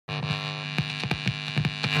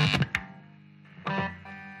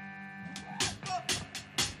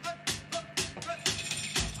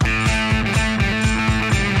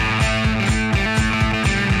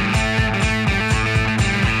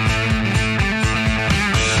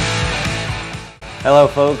Hello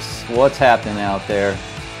folks, what's happening out there?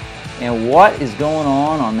 And what is going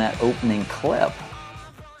on that opening clip?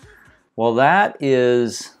 Well, that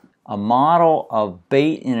is a model of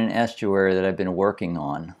bait in an estuary that I've been working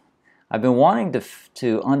on. I've been wanting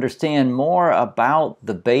to understand more about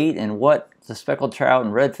the bait and what the speckled trout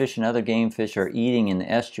and redfish and other game fish are eating in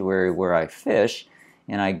the estuary where I fish.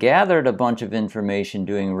 And I gathered a bunch of information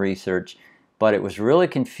doing research, but it was really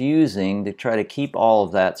confusing to try to keep all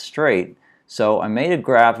of that straight. So I made a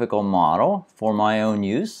graphical model for my own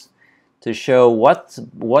use to show what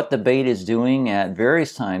the bait is doing at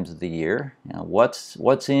various times of the year. You know,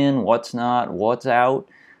 what's in, what's not, what's out.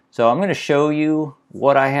 So I'm going to show you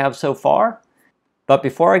what I have so far. But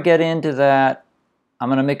before I get into that, I'm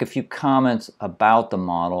going to make a few comments about the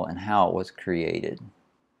model and how it was created.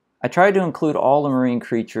 I tried to include all the marine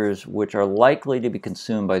creatures which are likely to be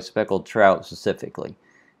consumed by speckled trout specifically.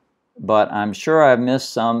 But I'm sure I've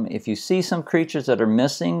missed some. If you see some creatures that are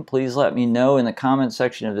missing, please let me know in the comment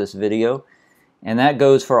section of this video. And that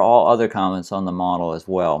goes for all other comments on the model as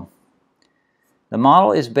well. The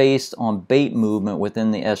model is based on bait movement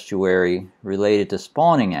within the estuary related to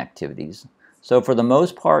spawning activities. So for the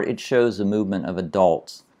most part, it shows the movement of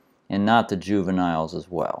adults and not the juveniles as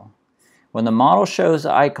well. When the model shows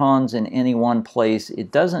icons in any one place,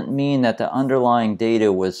 it doesn't mean that the underlying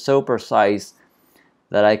data was so precise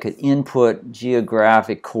that I could input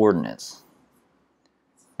geographic coordinates.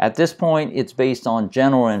 At this point, it's based on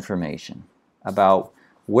general information about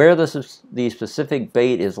where the specific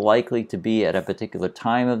bait is likely to be at a particular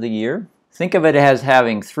time of the year. Think of it as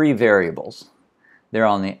having three variables. They're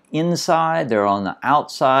on the inside, they're on the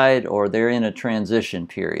outside, or they're in a transition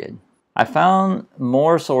period. I found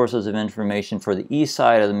more sources of information for the east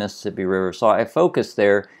side of the Mississippi River, so I focused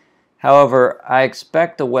there. However, I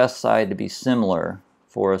expect the west side to be similar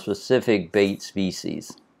for a specific bait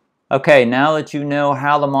species. Okay, now that you know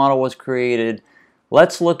how the model was created,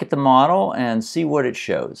 let's look at the model and see what it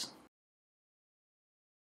shows.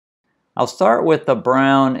 I'll start with the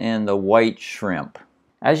brown and the white shrimp.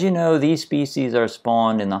 As you know, these species are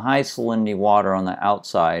spawned in the high salinity water on the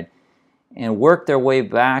outside and work their way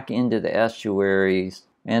back into the estuaries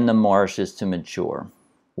and the marshes to mature.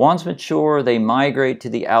 Once mature, they migrate to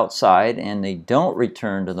the outside and they don't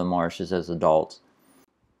return to the marshes as adults.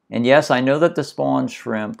 And yes, I know that the spawn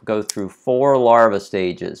shrimp go through 4 larva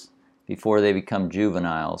stages before they become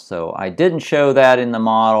juveniles. So I didn't show that in the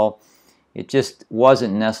model. It just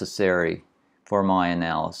wasn't necessary for my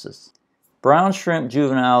analysis. Brown shrimp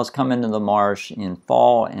juveniles come into the marsh in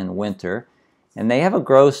fall and winter, and they have a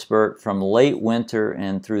growth spurt from late winter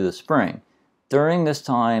and through the spring. During this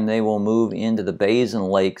time, they will move into the bays and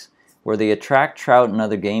lakes where they attract trout and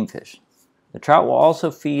other game fish. The trout will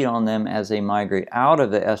also feed on them as they migrate out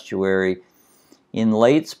of the estuary in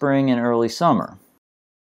late spring and early summer.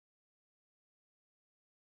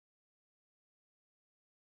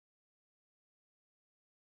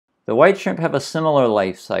 The white shrimp have a similar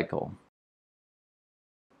life cycle,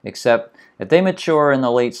 except that they mature in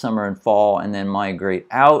the late summer and fall and then migrate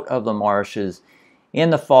out of the marshes in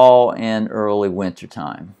the fall and early winter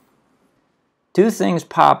time. Two things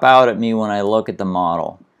pop out at me when I look at the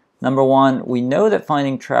model. Number one, we know that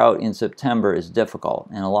finding trout in September is difficult,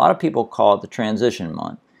 and a lot of people call it the transition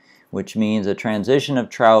month, which means a transition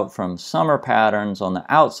of trout from summer patterns on the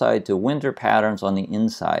outside to winter patterns on the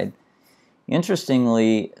inside.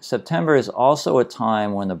 Interestingly, September is also a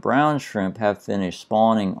time when the brown shrimp have finished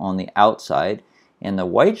spawning on the outside, and the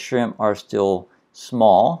white shrimp are still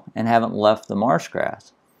small and haven't left the marsh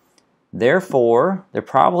grass. Therefore, there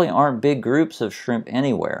probably aren't big groups of shrimp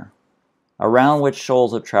anywhere around which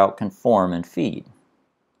shoals of trout can form and feed.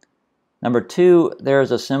 Number two, there is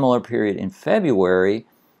a similar period in February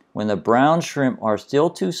when the brown shrimp are still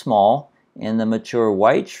too small and the mature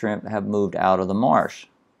white shrimp have moved out of the marsh.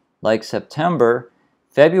 Like September,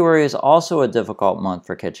 February is also a difficult month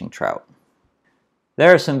for catching trout.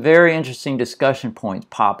 There are some very interesting discussion points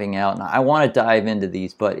popping out, and I want to dive into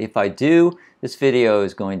these, but if I do, this video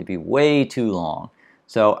is going to be way too long.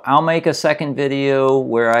 So I'll make a second video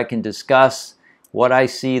where I can discuss what I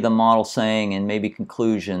see the model saying and maybe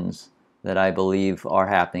conclusions that I believe are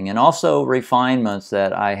happening, and also refinements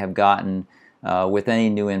that I have gotten with any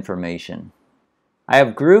new information. I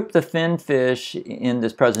have grouped the fin fish in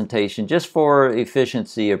this presentation just for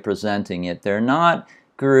efficiency of presenting it. They're not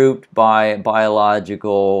grouped by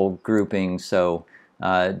biological grouping, so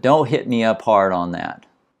don't hit me up hard on that.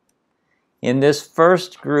 In this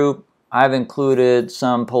first group, I've included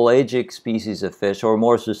some pelagic species of fish, or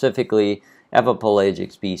more specifically,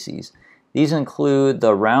 epipelagic species. These include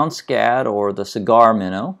the round scad or the cigar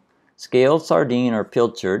minnow, scaled sardine or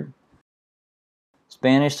pilchard,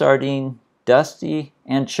 Spanish sardine, dusty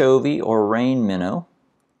anchovy or rain minnow.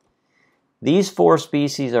 These 4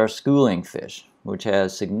 species are schooling fish, which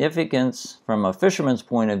has significance from a fisherman's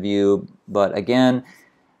point of view, but again,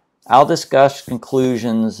 I'll discuss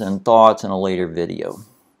conclusions and thoughts in a later video.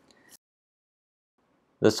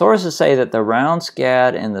 The sources say that the round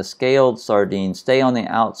scad and the scaled sardines stay on the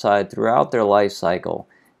outside throughout their life cycle,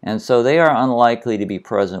 and so they are unlikely to be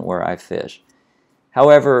present where I fish.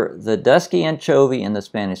 However, the dusky anchovy and the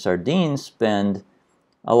Spanish sardines spend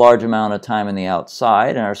a large amount of time on the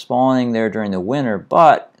outside and are spawning there during the winter,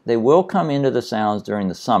 but they will come into the sounds during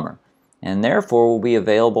the summer, and therefore will be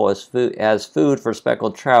available as food for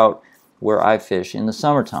speckled trout where I fish in the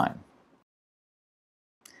summertime.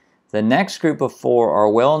 The next group of 4 are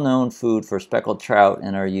well-known food for speckled trout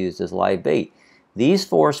and are used as live bait. These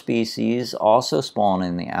 4 species also spawn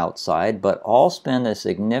in the outside, but all spend a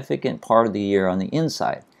significant part of the year on the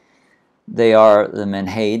inside. They are the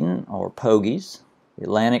menhaden or pogies,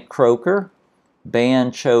 Atlantic croaker, bay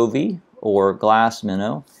anchovy or glass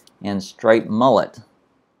minnow, and striped mullet.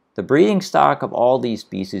 The breeding stock of all these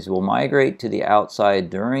species will migrate to the outside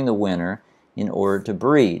during the winter in order to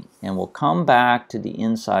breed, and will come back to the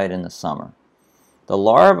inside in the summer. The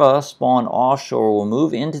larvae spawned offshore will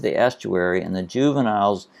move into the estuary, and the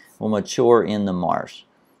juveniles will mature in the marsh.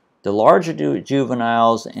 The larger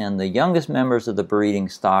juveniles and the youngest members of the breeding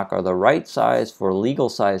stock are the right size for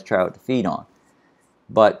legal-sized trout to feed on.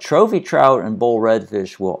 But trophy trout and bull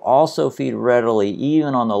redfish will also feed readily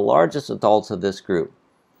even on the largest adults of this group,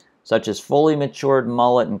 such as fully matured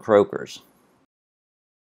mullet and croakers.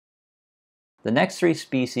 The next 3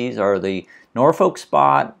 species are the Norfolk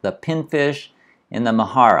spot, the pinfish, and the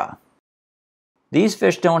mahara. These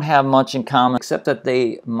fish don't have much in common except that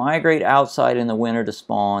they migrate outside in the winter to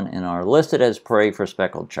spawn and are listed as prey for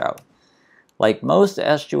speckled trout. Like most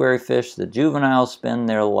estuary fish, the juveniles spend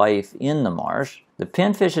their life in the marsh. The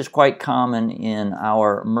pinfish is quite common in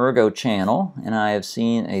our Murgo channel, and I have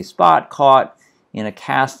seen a spot caught in a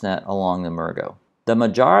cast net along the Murgo. The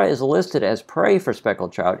mahara is listed as prey for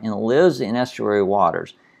speckled trout and lives in estuary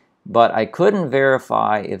waters, but I couldn't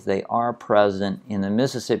verify if they are present in the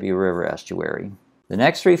Mississippi River estuary. The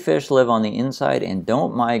next 3 fish live on the inside and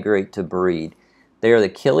don't migrate to breed. They are the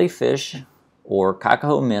killifish, or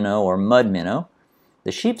kakaho minnow or mud minnow,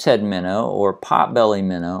 the sheepshead minnow or potbelly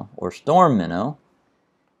minnow or storm minnow,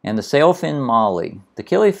 and the sailfin molly. The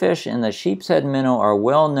killifish and the sheepshead minnow are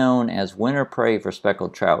well known as winter prey for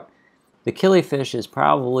speckled trout. The killifish is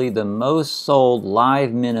probably the most sold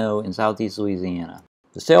live minnow in southeast Louisiana.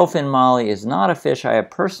 The sailfin molly is not a fish I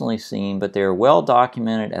have personally seen, but they are well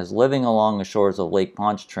documented as living along the shores of Lake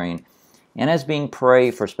Pontchartrain and as being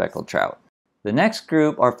prey for speckled trout. The next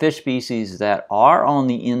group are fish species that are on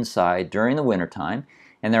the inside during the wintertime,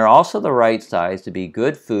 and they're also the right size to be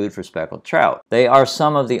good food for speckled trout. They are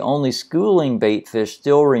some of the only schooling bait fish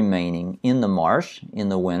still remaining in the marsh in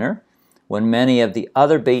the winter, when many of the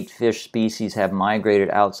other bait fish species have migrated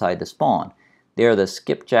outside to spawn. They are the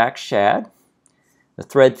skipjack shad, the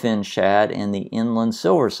threadfin shad, and the inland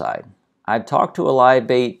silverside. I've talked to a live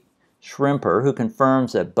bait shrimper who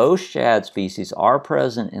confirms that both shad species are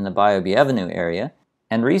present in the Bayou Bienvenue area,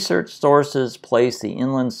 and research sources place the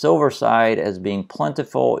inland silverside as being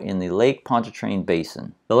plentiful in the Lake Pontchartrain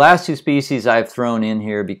Basin. The last 2 species I've thrown in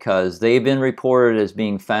here because they've been reported as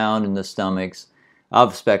being found in the stomachs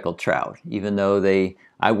of speckled trout, even though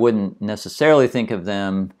I wouldn't necessarily think of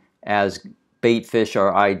them as bait fish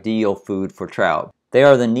or ideal food for trout. They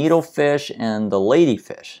are the needlefish and the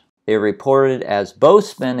ladyfish. They are reported as both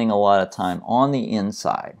spending a lot of time on the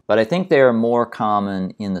inside, but I think they are more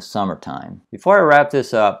common in the summertime. Before I wrap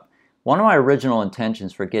this up, one of my original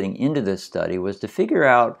intentions for getting into this study was to figure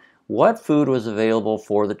out what food was available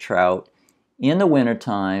for the trout in the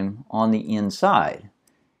wintertime on the inside,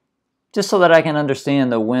 just so that I can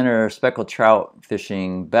understand the winter speckled trout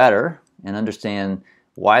fishing better and understand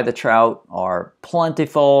why the trout are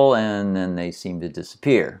plentiful and then they seem to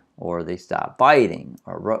disappear, or they stop biting,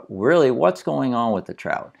 or really what's going on with the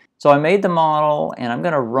trout. So I made the model, and I'm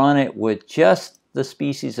going to run it with just the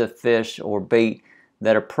species of fish or bait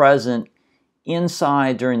that are present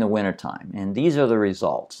inside during the wintertime, and these are the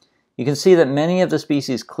results. You can see that many of the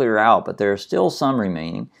species clear out, but there are still some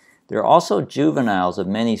remaining. There are also juveniles of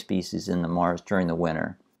many species in the marsh during the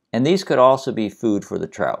winter, and these could also be food for the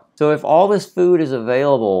trout. So if all this food is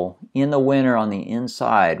available in the winter on the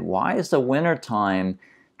inside, why is the wintertime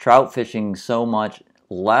trout fishing so much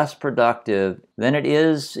less productive than it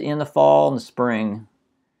is in the fall and the spring?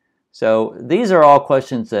 So these are all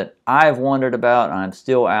questions that I've wondered about and I'm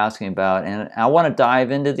still asking about, and I want to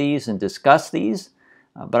dive into these and discuss these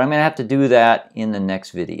but I'm going to have to do that in the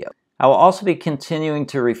next video. I will also be continuing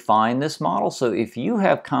to refine this model, so if you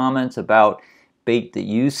have comments about bait that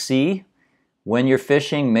you see when you're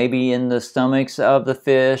fishing, maybe in the stomachs of the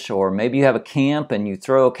fish, or maybe you have a camp and you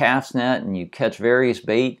throw a cast net and you catch various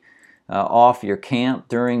bait off your camp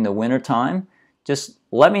during the winter time, just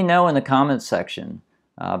let me know in the comments section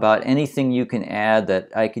about anything you can add that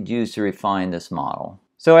I could use to refine this model.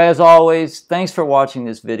 So as always, thanks for watching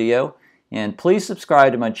this video, and please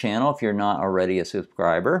subscribe to my channel if you're not already a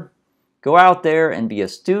subscriber. Go out there and be a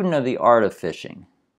student of the art of fishing.